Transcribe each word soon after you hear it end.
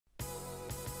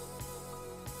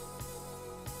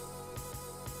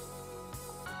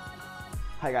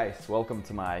Hi guys, welcome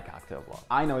to my cocktail vlog.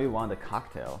 I know you want a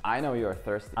cocktail. I know you're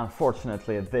thirsty.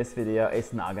 Unfortunately, this video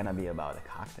is not gonna be about a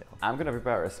cocktail. I'm gonna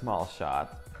prepare a small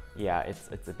shot. Yeah,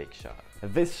 it's a big shot.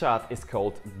 This shot is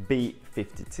called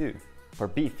B52. For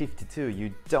B52,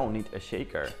 you don't need a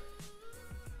shaker.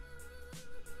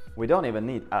 We don't even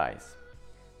need ice.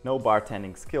 No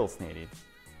bartending skills needed.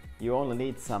 You only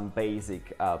need some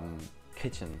basic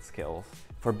kitchen skills.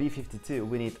 For B52,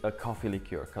 we need a coffee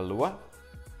liqueur Kahlúa.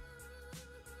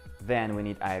 Then we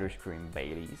need Irish cream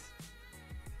Baileys.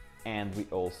 And we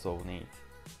also need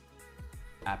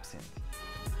Absinth.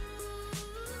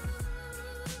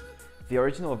 The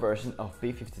original version of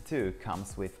B52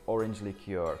 comes with orange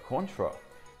liqueur Cointreau,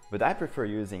 but I prefer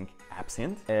using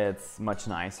Absinth. It's much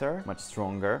nicer, much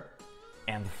stronger,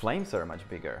 and the flames are much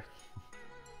bigger.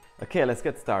 Okay, let's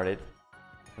get started.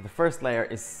 The first layer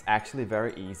is actually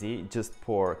very easy. Just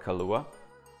pour Kahlúa,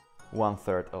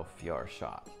 1/3 of your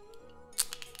shot.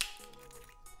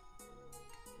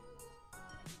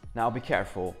 Now be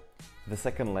careful. The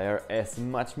second layer is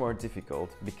much more difficult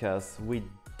because we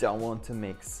don't want to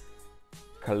mix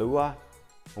Kahlúa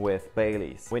with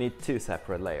Baileys. We need two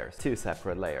separate layers.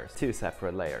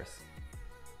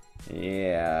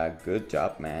 Yeah, good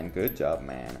job man,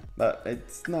 But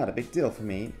it's not a big deal for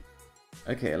me.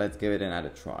 Okay, let's give it another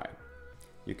try.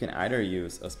 You can either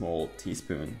use a small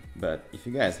teaspoon, but if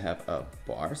you guys have a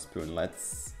bar spoon,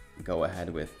 let's go ahead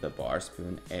with the bar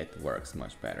spoon. It works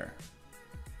much better.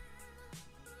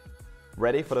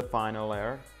 Ready for the final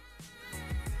layer?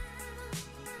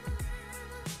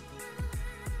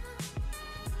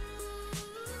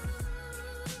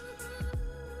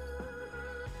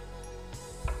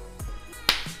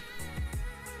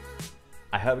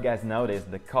 I hope you guys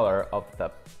noticed the color of the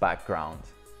background.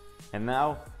 And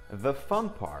now, the fun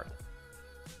part.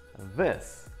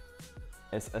 This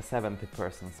is a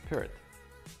 70% spirit.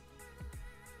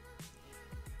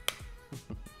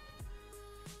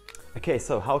 Okay,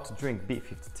 so how to drink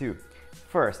B52?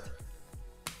 First,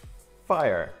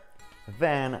 fire.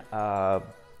 Then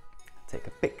take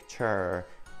a picture,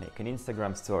 make an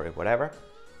Instagram story, whatever.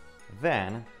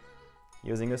 Then,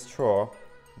 using a straw,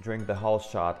 drink the whole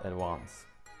shot at once.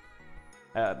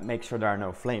 Make sure there are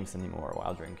no flames anymore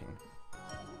while drinking.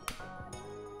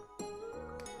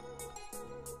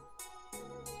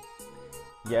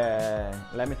 Yeah,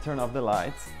 let me turn off the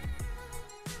lights.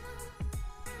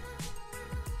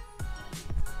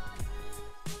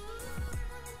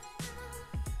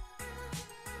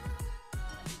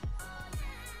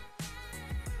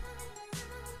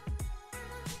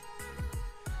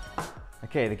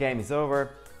 Okay, the game is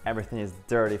over. Everything is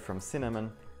dirty from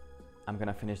cinnamon. I'm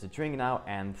gonna finish the drink now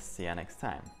and see you next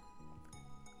time.